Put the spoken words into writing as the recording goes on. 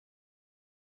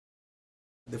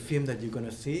The film that you're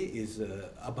gonna see is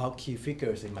about key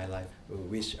figures in my life,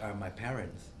 which are my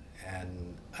parents,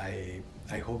 and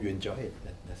I hope you enjoy it.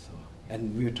 That's all.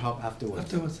 And we'll talk afterwards.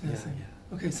 Afterwards, yes.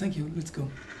 Yeah. Okay, thank you. Let's go.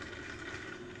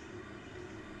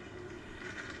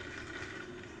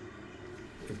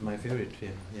 It's my favorite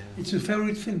film. Yeah. It's your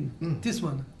favorite film? This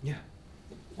one? Yeah.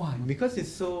 Why? Because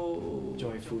it's so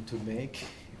joyful to make.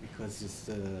 Because it's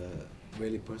a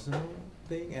really personal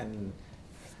thing, and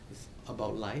it's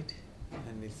about light,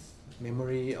 and it's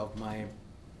memory of my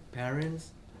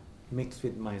parents mixed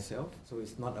with myself. So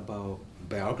it's not about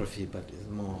biography, but it's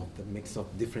more of the mix of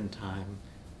different time,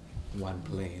 one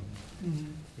plane.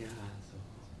 Yeah. So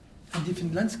And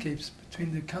different landscapes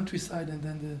between the countryside and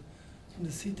then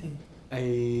the city.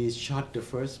 I shot the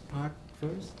first part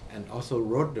first, and also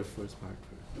wrote the first part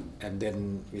first, and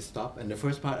then we stopped. And the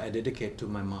first part I dedicate to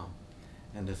my mom,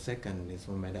 and the second is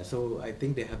for my dad. So I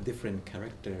think they have different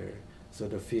character. So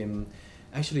the film,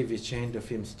 actually we changed the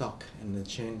film stock and then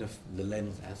changed the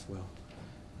lens as well.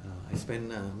 I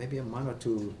spent maybe a month or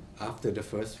two after the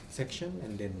first section,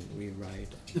 and then we write.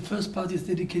 The first part is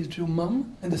dedicated to your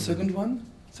mom, and the second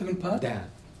part? Dad.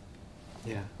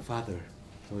 Yeah, father.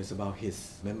 So it's about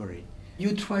his memory.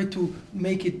 You try to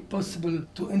make it possible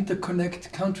to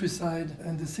interconnect countryside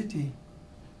and the city.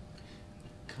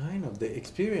 Kind of the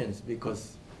experience,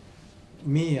 because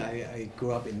I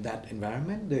grew up in that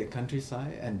environment, the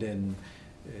countryside, and then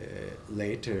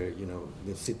later,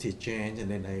 the city changed,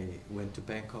 and then I went to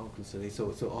Bangkok recently.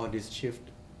 So all this shift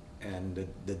and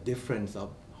the difference of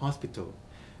hospital,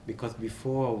 because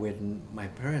before, when my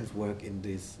parents worked in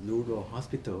this rural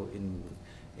hospital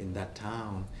in that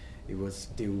town, it was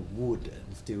still wood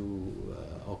and still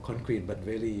or concrete, but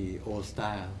very old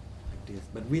style like this.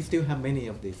 But we still have many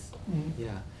of this.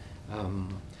 Yeah.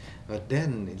 But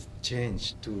then it's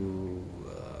changed to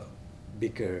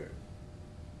bigger,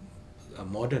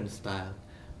 modern style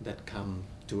that come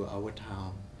to our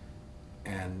town.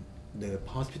 And the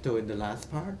hospital in the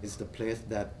last part is the place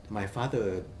that my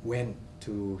father went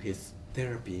to his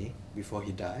therapy before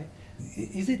he died.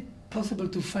 Is it possible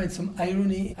to find some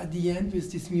irony at the end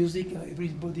with this music,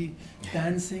 everybody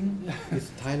dancing?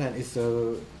 It's Thailand.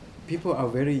 People are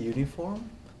very uniform.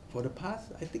 For the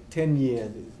past, I think 10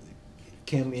 years, it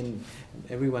came in,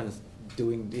 everyone's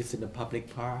doing this in the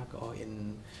public park or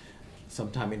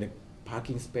sometime in the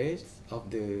parking space of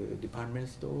the department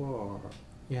store.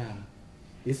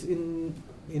 It's in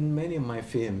many of my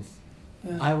films.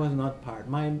 Yeah. I was not part.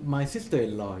 My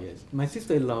sister-in-law, yes. My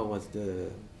sister-in-law was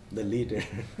the leader.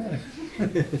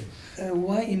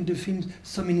 Why in the film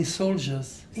so many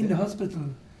soldiers in the hospital?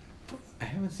 I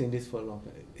haven't seen this for a long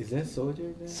time. Is there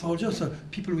soldiers there? Soldiers are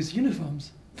people with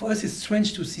uniforms. For us it's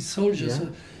strange to see soldiers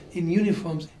in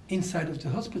uniforms inside of the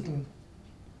hospital.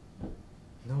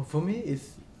 No, for me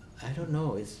I don't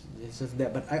know, it's just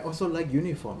that. But I also like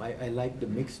uniform. I like the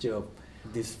mixture of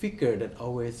this figure that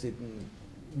always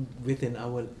within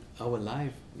our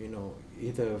life,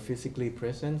 either physically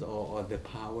present or the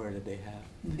power that they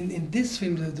have. In this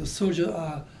film, the soldiers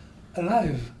are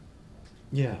alive.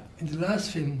 Yeah. In the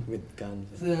last film, with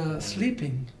guns, they are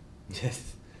sleeping.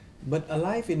 Yes, but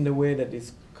alive in the way that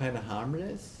is kind of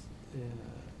harmless.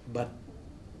 But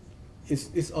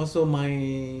it's also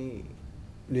my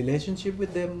relationship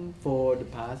with them for the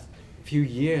past few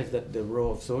years that the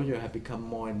role of soldier have become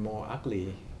more and more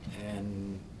ugly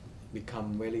and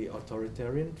become very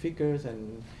authoritarian figures.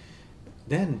 And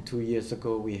then 2 years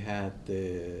ago we had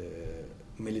the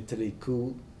military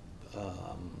coup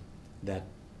that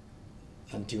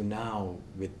until now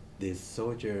with this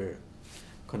soldier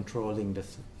controlling the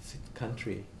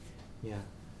country.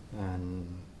 And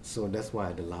so that's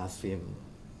why the last film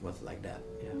was like that.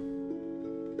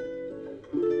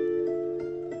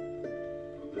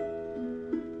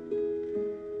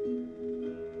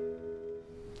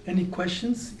 Any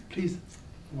questions, please?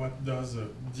 What does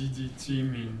DDT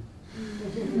mean?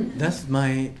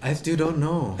 I still don't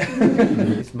know.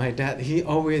 It's my dad. He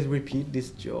always repeat this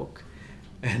joke.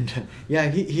 And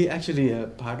he actually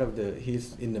part of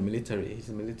he's in the military. He's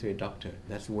a military doctor.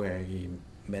 That's where he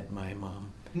met my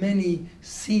mom. Many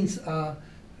scenes are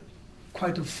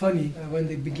quite funny when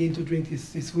they begin to drink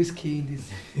this whiskey in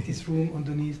this room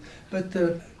underneath. But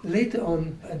later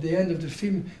on, at the end of the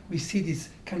film, we see this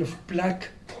kind of black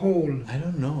hole. I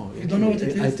don't know. You don't know what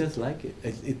it is? I just like it.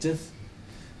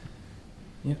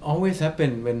 It always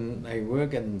happen when I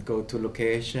work and go to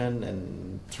location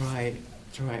and try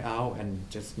out and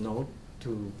just note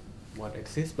to what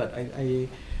exists. But I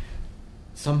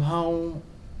somehow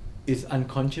it's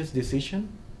unconscious decision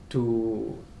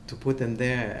to put them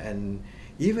there. And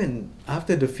even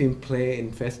after the film play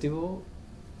in festival,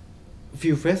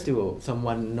 few festivals,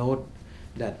 someone note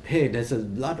that, hey, there's a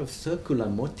lot of circular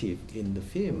motif in the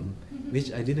film,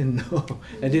 which I didn't know.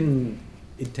 I didn't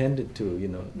intended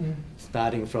to,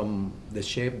 starting from the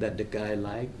shape that the guy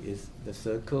liked is the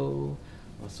circle,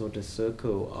 also the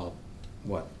circle of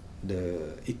what,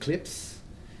 the eclipse,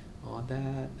 all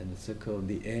that, and the circle of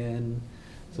the end,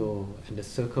 so, and the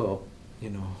circle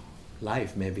of,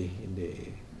 life maybe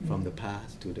from the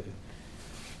past to the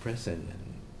present,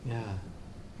 and yeah.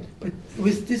 But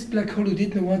with this black hole, you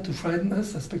didn't want to frighten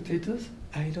us as spectators?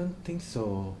 I don't think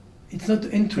so. It's not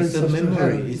the entrance It's a of the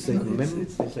memory. hell.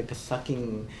 It's like a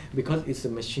sucking, because it's a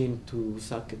machine to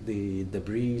suck the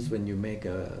breeze when you make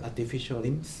artificial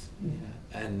limbs. Yeah.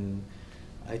 And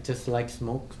I just like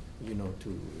smoke,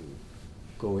 to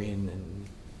go in and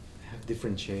have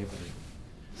different shape.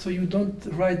 So you don't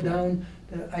write down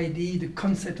the idea, the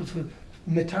concept of a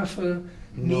metaphor,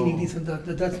 meaning this and that.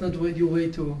 That's not your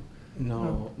way to.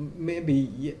 No,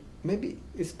 maybe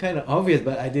it's kind of obvious,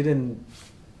 but I didn't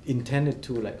intend it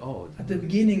to At the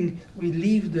beginning, we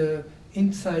leave the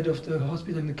inside of the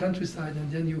hospital in the countryside,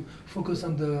 and then you focus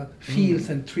on the fields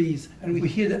and trees, and we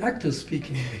hear the actors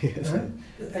speaking. Yes.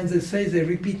 And they say they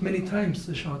repeat many times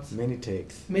the shots. Many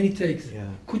takes. Many takes. Yeah.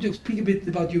 Could you speak a bit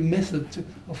about your method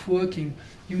of working?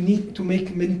 You need to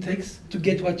make many takes to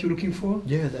get what you're looking for?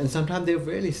 Yes, and sometimes they're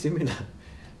very similar.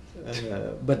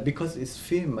 But because it's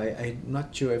film, I'm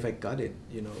not sure if I got it.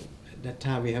 At that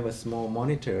time we have a small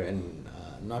monitor and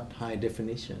not high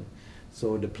definition,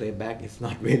 so the playback is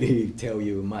not really tell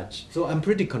you much. So I'm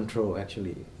pretty controlled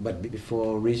actually. But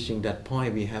before reaching that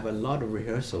point, we have a lot of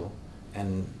rehearsal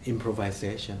and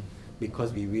improvisation,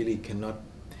 because we really cannot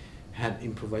have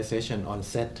improvisation on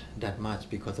set that much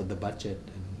because of the budget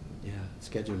and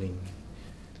scheduling.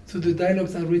 So the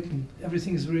dialogues are written.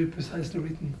 Everything is very precisely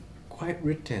written. Quite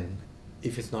written.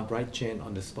 If it's not right, change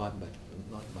on the spot, but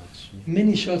not much.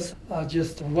 Many shots are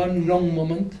just one long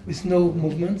moment with no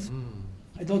movements.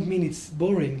 I don't mean it's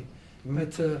boring,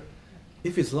 but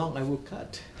if it's long, I will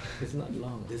cut. It's not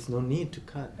long. There's no need to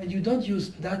cut. And you don't use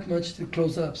that much the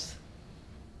close-ups.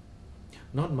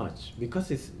 Not much, because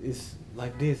it's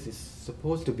like this. It's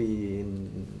supposed to be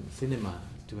in cinema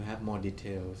to have more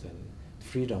details and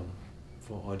freedom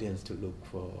for audience to look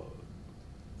for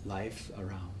life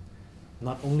around.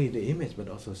 Not only the image, but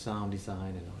also sound design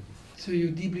and all this. So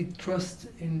you deeply trust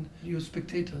in your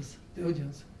spectators, the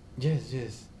audience? Yes.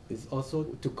 It's also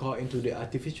to call into the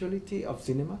artificiality of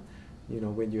cinema.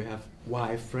 When you have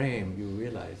wide frame, you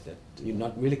realize that you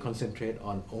not really concentrate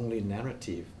on only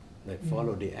narrative,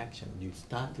 follow the action. You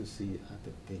start to see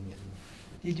other things.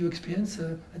 Did you experience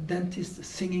a dentist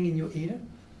singing in your ear?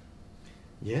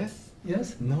 Yes.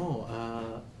 Yes?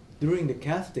 No. During the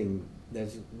casting,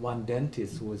 there's one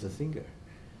dentist who was a singer,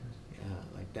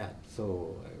 like that.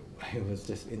 So I was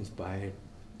just inspired.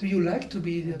 Do you like to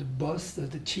be the boss,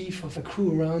 the chief of a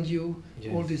crew around you?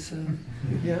 Yes. All this,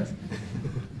 yes?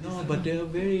 No, but they're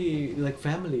very like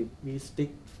family. We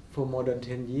stick for more than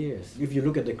 10 years. If you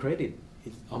look at the credit,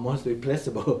 it's almost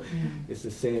replaceable. It's the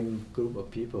same group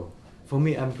of people. For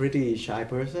me, I'm pretty shy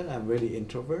person. I'm really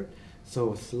introvert.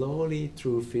 So slowly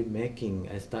through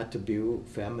filmmaking, I start to build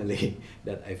family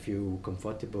that I feel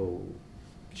comfortable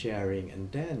sharing.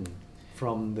 And then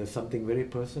from something very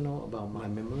personal about my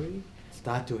memory,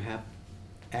 start to have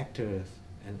actors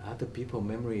and other people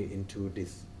memory into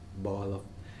this ball of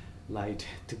light.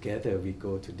 Together we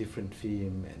go to different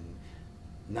film, and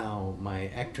now my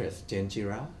actress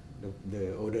Jenjira,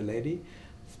 the older lady,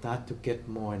 start to get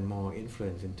more and more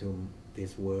influence into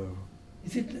this world.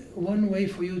 Is it one way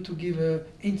for you to give an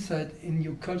insight in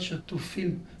your culture to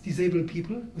film disabled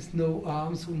people with no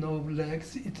arms or no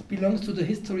legs? It belongs to the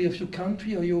history of your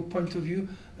country or your point of view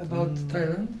about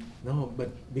Thailand? No, but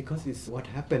because it's what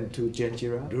happened to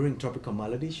Jenjira during Tropical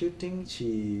Malady shooting.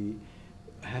 She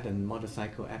had a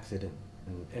motorcycle accident,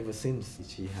 and ever since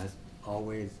she has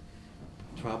always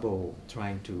trouble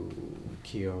trying to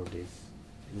cure this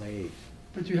leg.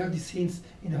 But you have these scenes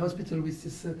in the hospital with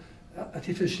this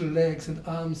artificial legs and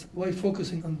arms. Why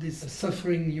focusing on this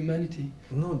suffering humanity?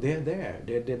 No, they're there.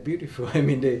 They're beautiful. I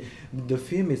mean, the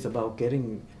film is about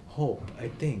getting hope, I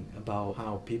think, about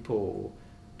how people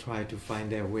try to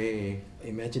find their way,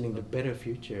 imagining a better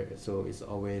future. So it's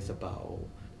always about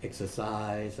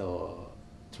exercise or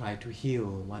try to heal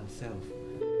oneself.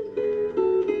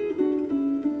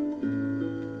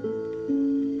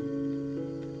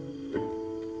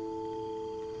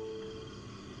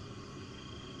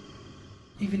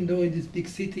 Even though in these big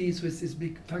cities with these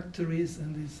big factories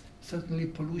and these certainly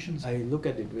pollutions. I look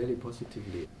at it really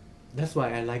positively. That's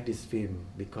why I like this film,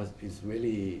 because it's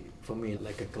really, for me,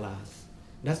 like a glass.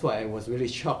 That's why I was really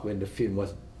shocked when the film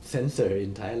was censor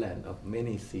in Thailand of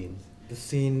many scenes. The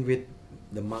scene with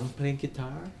the monk playing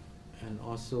guitar and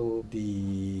also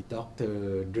the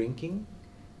doctor drinking.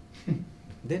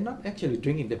 They're not actually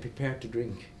drinking, they're prepared to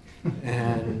drink.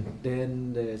 And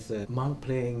then there's a monk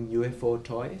playing UFO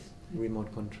toys,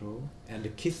 remote control, and the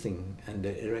kissing and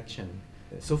the erection.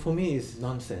 So for me it's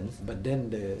nonsense, but then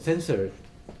the censor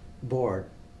board,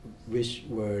 which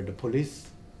were the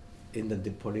police in the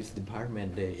police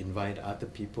department, they invite other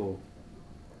people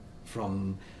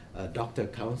from doctor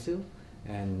council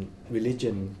and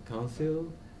religion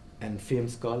council and film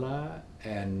scholar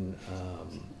and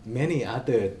many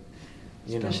other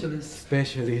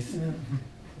specialists. Yeah.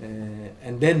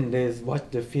 And then they watch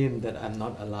the film that I'm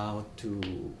not allowed to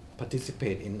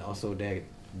participate in also their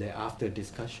after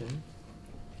discussion.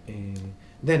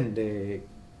 Then they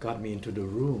got me into the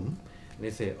room and they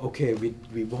say, okay,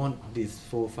 we want this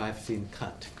 4-5 scene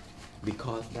cut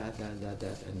because that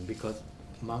and because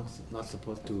monk's not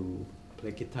supposed to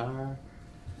play guitar,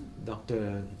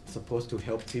 doctor supposed to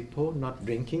help people, not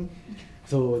drinking.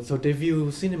 So they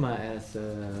view cinema as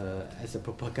a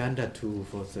propaganda tool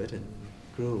for certain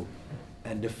group.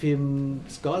 And the film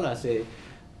scholars say,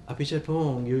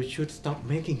 Apichatpong, you should stop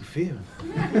making film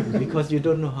because you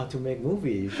don't know how to make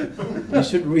movie. You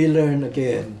should relearn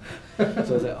again.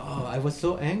 So I was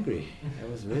so angry. I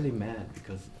was really mad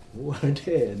because who are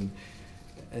they?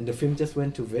 And the film just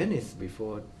went to Venice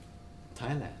before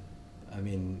Thailand. I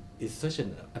mean, it's such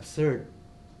an absurd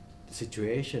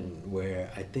situation where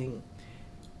I think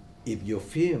if your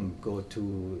film go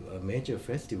to a major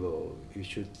festival, you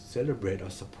should celebrate or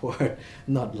support,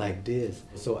 not like this.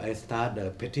 So I started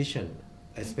a petition.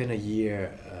 I spent a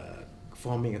year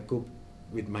forming a group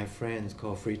with my friends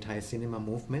called Free Thai Cinema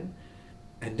Movement.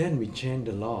 And then we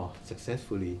changed the law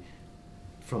successfully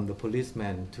from the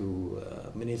policeman to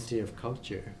Ministry of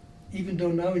Culture. Even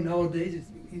though now in our days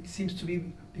it seems to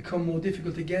become more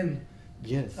difficult again.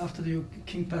 Yes. After the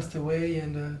king passed away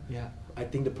and. Yeah. I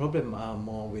think the problem are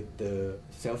more with the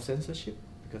self-censorship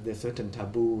because there are certain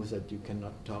taboos that you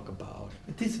cannot talk about.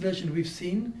 But this version we've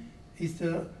seen is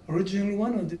the original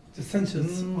one or the censored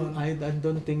one? I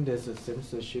don't think there's a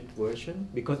censorship version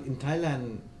because in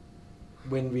Thailand,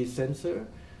 when we censor,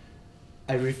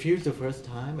 I refused the first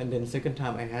time and then second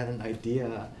time I had an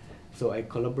idea, so I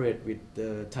collaborate with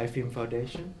the Thai Film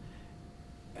Foundation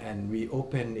and we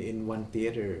opened in one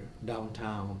theater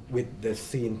downtown with the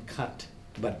scene cut,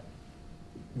 but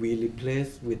we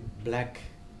replaced with black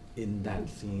in that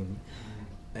scene.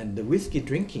 And the whiskey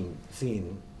drinking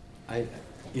scene,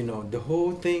 the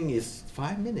whole thing is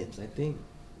 5 minutes, I think.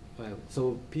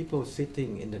 So people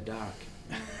sitting in the dark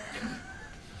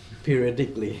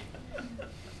periodically.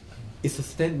 It's a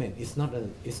statement, it's not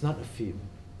a film.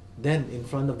 Then in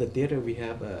front of the theater we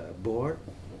have a board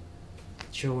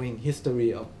showing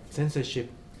history of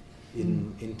censorship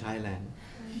in Thailand.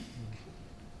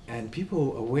 And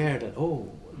people aware that,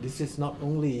 this is not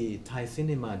only Thai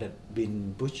cinema that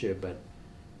been butchered, but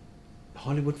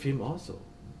Hollywood film also.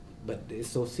 But it's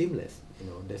so seamless,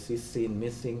 there's this scene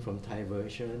missing from Thai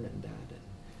version and that. And,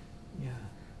 yeah.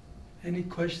 Any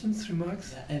questions,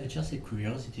 remarks? I have just a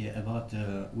curiosity about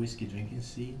the whiskey drinking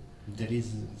scene. There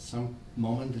is some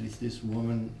moment, there is this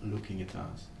woman looking at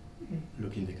us,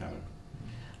 looking at the camera.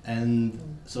 And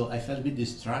so I felt a bit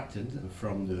distracted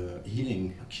from the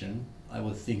healing action. I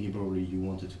was thinking probably you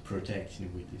wanted to protect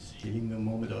with this healing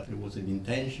moment, or there was an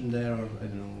intention there, or I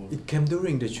don't know. It came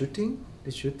during the shooting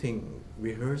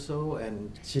rehearsal,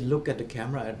 and she looked at the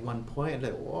camera at one point and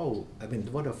like, whoa, I mean,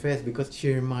 what a face, because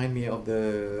she reminded me of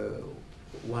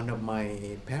one of my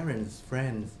parents'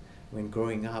 friends when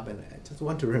growing up, and I just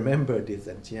want to remember this,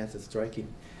 and she has a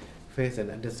striking face, and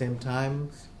at the same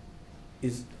time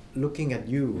is looking at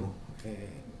you,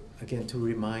 again, to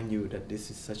remind you that this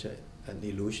is such an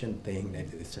illusion thing,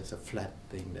 that it's just a flat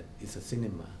thing, that it's a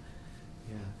cinema.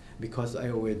 Yeah, because I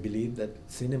always believe that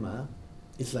cinema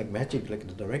is like magic, like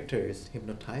the director is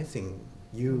hypnotizing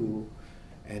you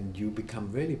and you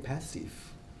become really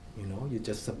passive, you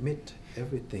just submit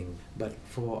everything. But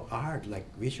for art,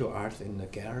 like visual arts in a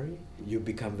gallery, you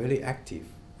become very active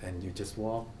and you just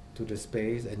walk to the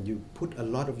space and you put a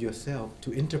lot of yourself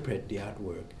to interpret the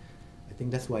artwork. I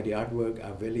think that's why the artwork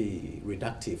are very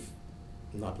reductive,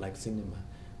 not like cinema,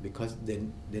 because they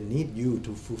need you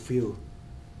to fulfill,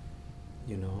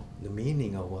 the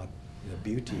meaning of what, the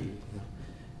beauty.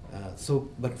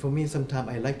 But for me, sometimes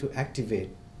I like to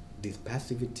activate this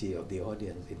passivity of the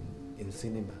audience in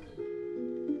cinema.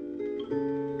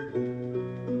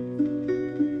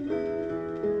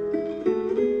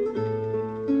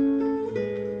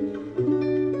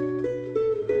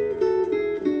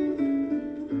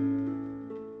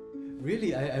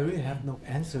 Really, I really have no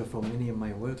answer for many of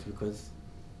my works because,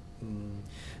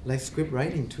 like script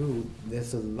writing too,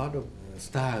 there's a lot of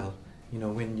style. You know,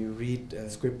 when you read a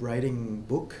script writing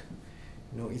book,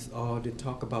 you know, it's all they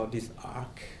talk about this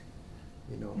arc,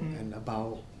 you know, and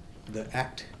about the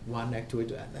act 1, act 2,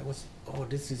 and that was,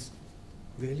 this is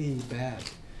really bad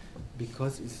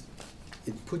because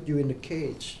it put you in a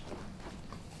cage.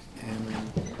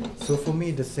 And so for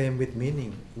me, the same with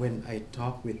meaning. When I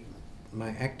talk with my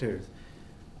actors,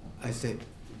 I say,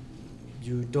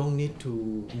 you don't need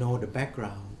to know the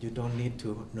background. You don't need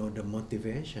to know the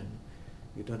motivation.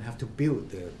 You don't have to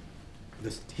build the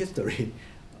history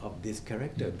of this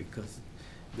character because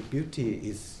the beauty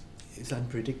is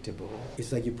unpredictable.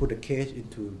 It's like you put a cage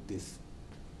into this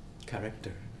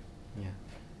character. Yeah.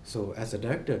 So as a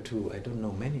director too, I don't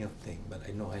know many of things, but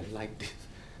I know I like this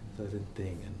certain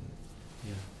thing, and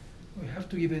yeah. We have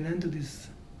to give an end to this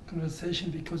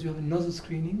conversation because you have another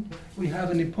screening. We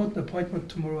have an important appointment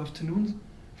tomorrow afternoon,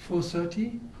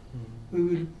 4:30. We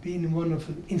will be in one of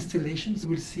the installations.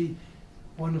 We'll see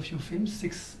one of your films,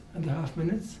 6.5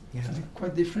 minutes. Yeah. Something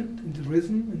quite different in the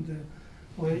rhythm and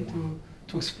the way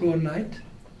to explore night.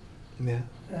 Yeah.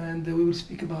 And we will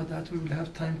speak about that. We will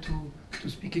have time to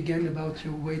speak again about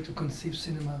your way to conceive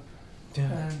cinema.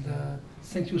 Yeah. And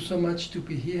thank you so much to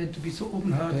be here and to be so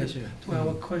open-hearted Pleasure. to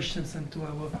our questions and to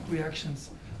our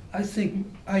reactions. I think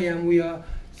we are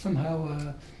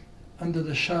somehow under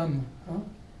the charm,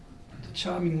 the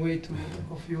charming way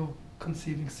of your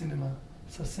conceiving cinema.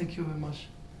 So thank you very much.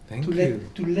 Thank to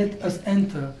you. let us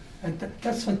enter, and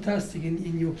that's fantastic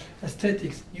in your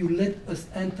aesthetics. You let us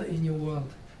enter in your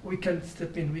world. We can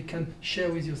step in. We can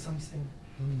share with you something.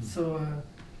 So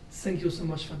thank you so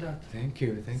much for that. Thank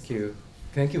you, thank you.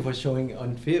 Thank you for showing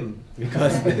on film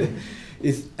because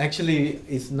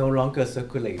it's no longer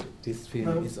circulated. This film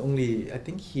No. is only, I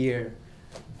think, here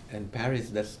in Paris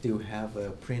that still have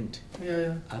a print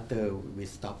Yeah. after we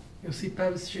stop. You see,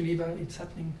 Paris, Geneva, it's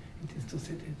happening in these two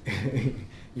cities.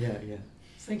 Yeah.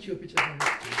 Thank you, Peter.